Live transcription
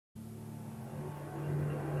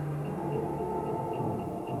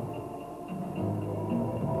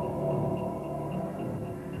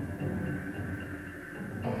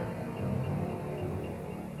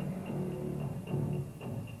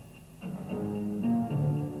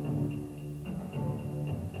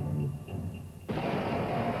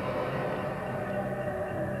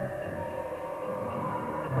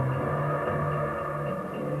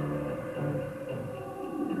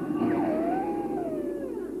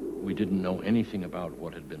we didn't know anything about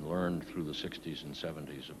what had been learned through the 60s and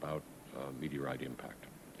 70s about meteorite impact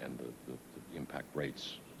and the impact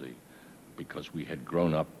rates, because we had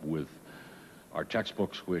grown up with our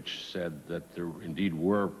textbooks which said that there indeed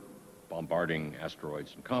were bombarding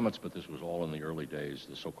asteroids and comets, but this was all in the early days,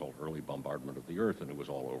 the so-called early bombardment of the Earth, and it was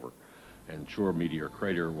all over. And sure, Meteor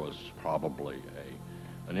Crater was probably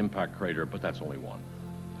an impact crater, but that's only one.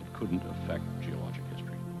 It couldn't affect geologic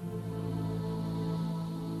history.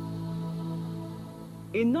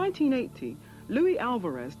 In 1980, Luis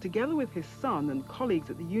Alvarez, together with his son and colleagues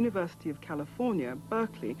at the University of California,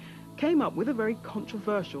 Berkeley, came up with a very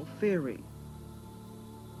controversial theory.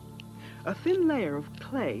 A thin layer of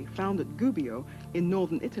clay found at Gubbio in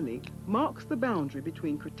northern Italy marks the boundary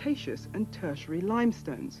between Cretaceous and Tertiary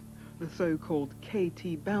limestones, the so-called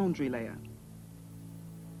KT boundary layer.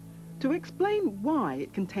 To explain why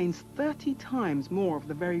it contains 30 times more of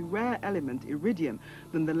the very rare element iridium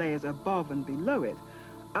than the layers above and below it,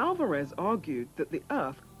 Alvarez argued that the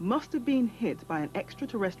Earth must have been hit by an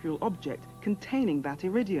extraterrestrial object containing that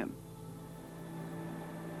iridium.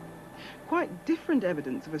 Quite different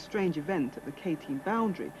evidence of a strange event at the KT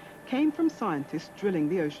boundary came from scientists drilling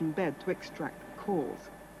the ocean bed to extract the cause.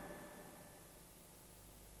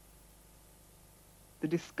 The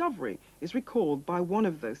discovery is recalled by one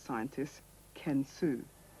of those scientists, Ken Su.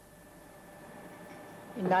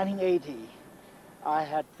 In 1980, I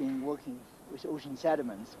had been working with ocean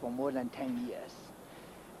sediments for more than 10 years.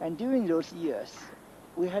 And during those years,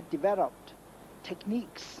 we had developed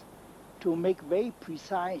techniques to make very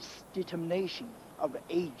precise determination of the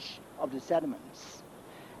age of the sediments.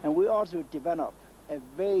 And we also developed a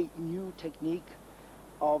very new technique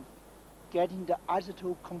of getting the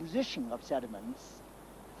isotope composition of sediments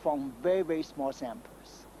from very, very small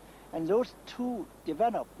samples. And those two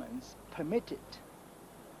developments permitted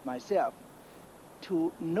myself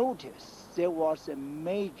to notice there was a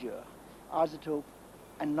major isotope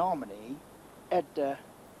anomaly at the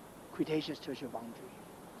Cretaceous-Tertiary boundary.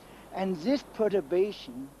 And this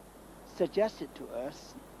perturbation suggested to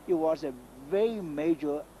us it was a very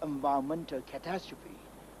major environmental catastrophe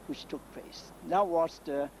which took place. That was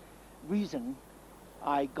the reason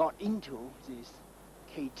I got into this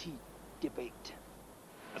KT debate.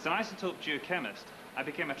 As an isotope geochemist, I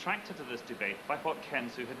became attracted to this debate by what Ken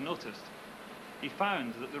Su had noticed. He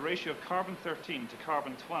found that the ratio of carbon-13 to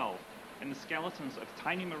carbon-12 in the skeletons of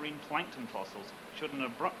tiny marine plankton fossils showed an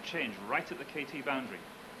abrupt change right at the KT boundary.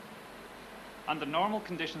 Under normal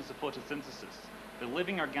conditions of photosynthesis, the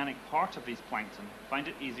living organic part of these plankton find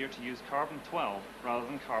it easier to use carbon-12 rather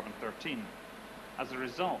than carbon-13. As a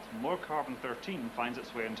result, more carbon-13 finds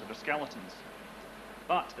its way into their skeletons.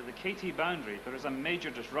 But at the KT boundary, there is a major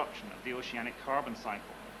disruption of the oceanic carbon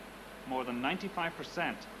cycle. More than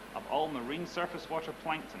 95% of all marine surface water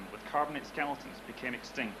plankton with carbonate skeletons became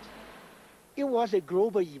extinct. It was a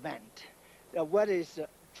global event, whether it's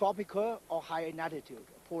tropical or higher latitude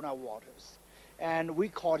polar waters. And we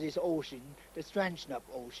call this ocean the Strangenov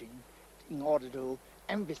Ocean in order to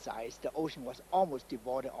emphasize the ocean was almost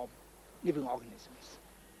devoid of living organisms.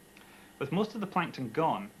 With most of the plankton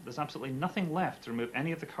gone, there's absolutely nothing left to remove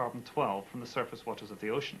any of the carbon-12 from the surface waters of the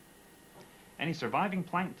ocean. Any surviving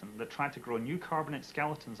plankton that tried to grow new carbonate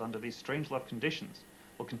skeletons under these Strangelove conditions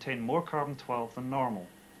will contain more carbon-12 than normal.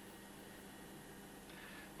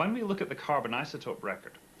 When we look at the carbon isotope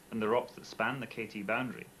record and the rocks that span the KT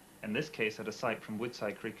boundary, in this case at a site from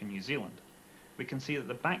Woodside Creek in New Zealand, we can see that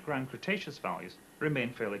the background Cretaceous values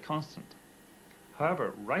remain fairly constant.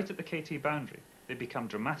 However, right at the KT boundary, they become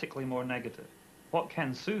dramatically more negative, what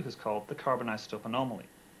Ken Su has called the carbon isotope anomaly.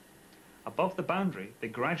 Above the boundary, they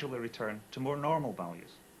gradually return to more normal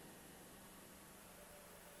values.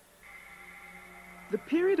 The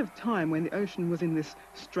period of time when the ocean was in this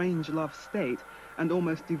Strangelove state and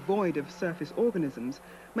almost devoid of surface organisms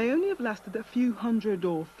may only have lasted a few hundred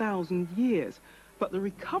or thousand years, but the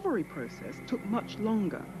recovery process took much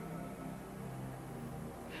longer.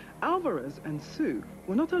 Alvarez and Su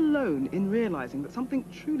were not alone in realizing that something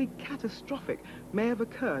truly catastrophic may have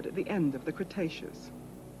occurred at the end of the Cretaceous.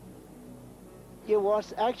 It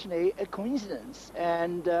was actually a coincidence,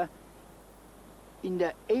 and in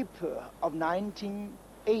the April of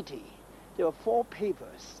 1980, there were 4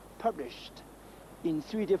 papers published in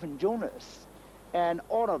 3 different journals, and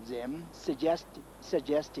all of them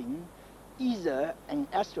suggesting either an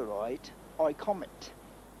asteroid or a comet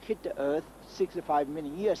hit the Earth 65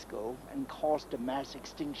 million years ago and caused a mass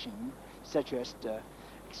extinction, such as the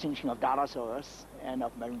extinction of dinosaurs and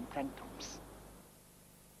of marine planktons.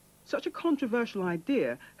 Such a controversial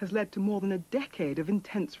idea has led to more than a decade of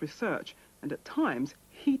intense research and at times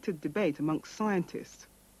heated debate amongst scientists.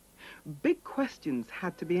 Big questions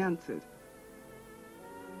had to be answered.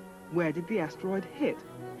 Where did the asteroid hit?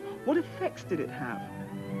 What effects did it have?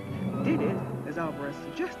 Did it, as Alvarez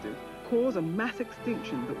suggested, cause a mass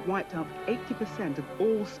extinction that wiped out 80% of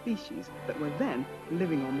all species that were then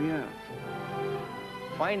living on the Earth?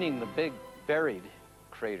 Finding the big buried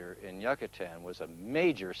crater in Yucatan was a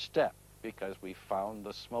major step because we found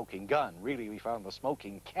the smoking gun. Really, we found the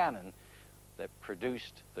smoking cannon that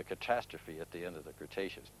produced the catastrophe at the end of the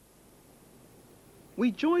Cretaceous.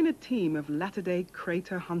 We join a team of latter-day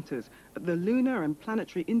crater hunters at the Lunar and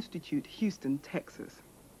Planetary Institute, Houston, Texas.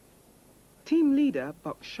 Team leader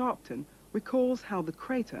Buck Sharpton recalls how the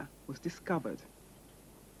crater was discovered.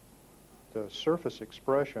 The surface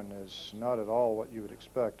expression is not at all what you would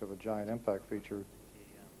expect of a giant impact feature.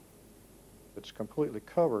 It's completely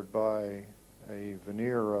covered by a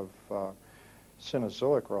veneer of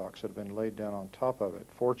Cenozoic rocks that have been laid down on top of it.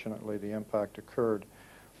 Fortunately, the impact occurred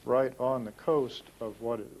right on the coast of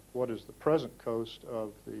what is the present coast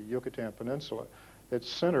of the Yucatan Peninsula. It's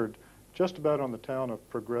centered just about on the town of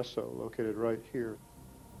Progreso, located right here.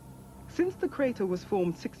 Since the crater was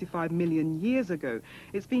formed 65 million years ago,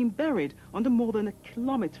 it's been buried under more than a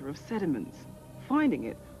kilometer of sediments. Finding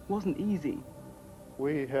it wasn't easy.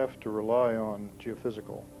 We have to rely on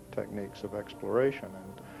geophysical techniques of exploration,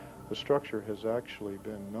 and the structure has actually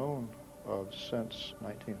been known of since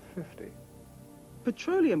 1950.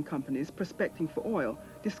 Petroleum companies prospecting for oil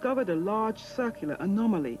discovered a large circular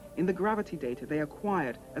anomaly in the gravity data they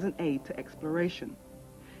acquired as an aid to exploration.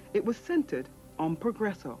 It was centered on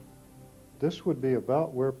Progreso. This would be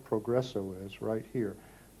about where Progreso is, right here.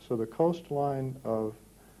 So the coastline of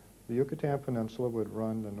the Yucatan Peninsula would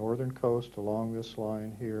run the northern coast along this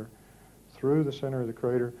line here, through the center of the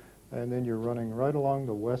crater, and then you're running right along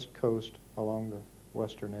the west coast, along the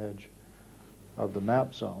western edge of the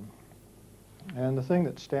map zone. And the thing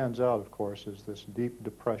that stands out, of course, is this deep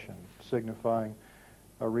depression, signifying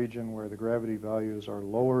a region where the gravity values are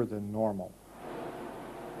lower than normal.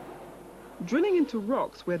 Drilling into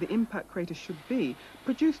rocks where the impact crater should be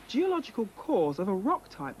produced geological cores of a rock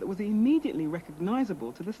type that was immediately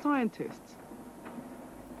recognizable to the scientists.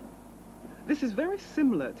 This is very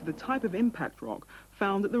similar to the type of impact rock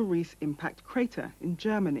found at the Reese impact crater in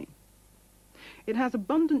Germany. It has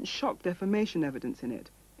abundant shock deformation evidence in it,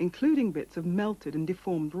 including bits of melted and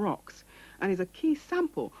deformed rocks, and is a key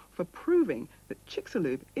sample for proving that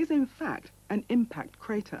Chicxulub is in fact an impact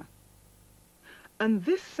crater. And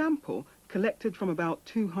this sample, collected from about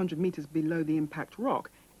 200 meters below the impact rock,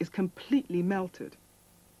 is completely melted.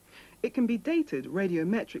 It can be dated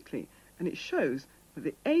radiometrically, and it shows that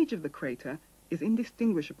the age of the crater is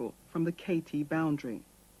indistinguishable from the KT boundary.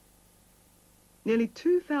 Nearly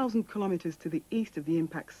 2,000 kilometers to the east of the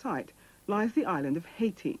impact site lies the island of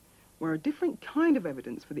Haiti, where a different kind of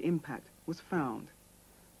evidence for the impact was found.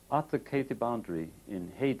 At the KT boundary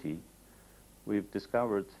in Haiti, we've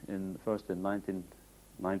discovered first in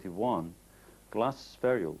 1991 glass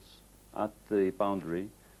spherules at the boundary,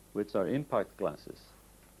 which are impact glasses.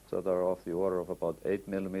 So they're of the order of about 8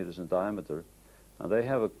 millimeters in diameter, and they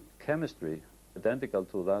have a chemistry identical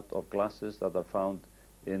to that of glasses that are found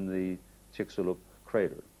in the Chicxulub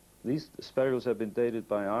crater. These spherules have been dated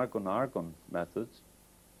by argon-argon methods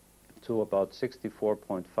to about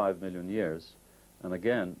 64.5 million years, and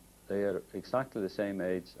again, they are exactly the same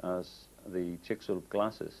age as the Chicxulub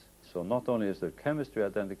glasses. So not only is their chemistry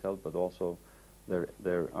identical, but also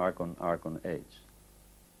their argon-argon age.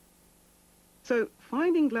 So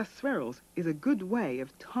finding glass spherules is a good way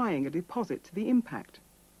of tying a deposit to the impact.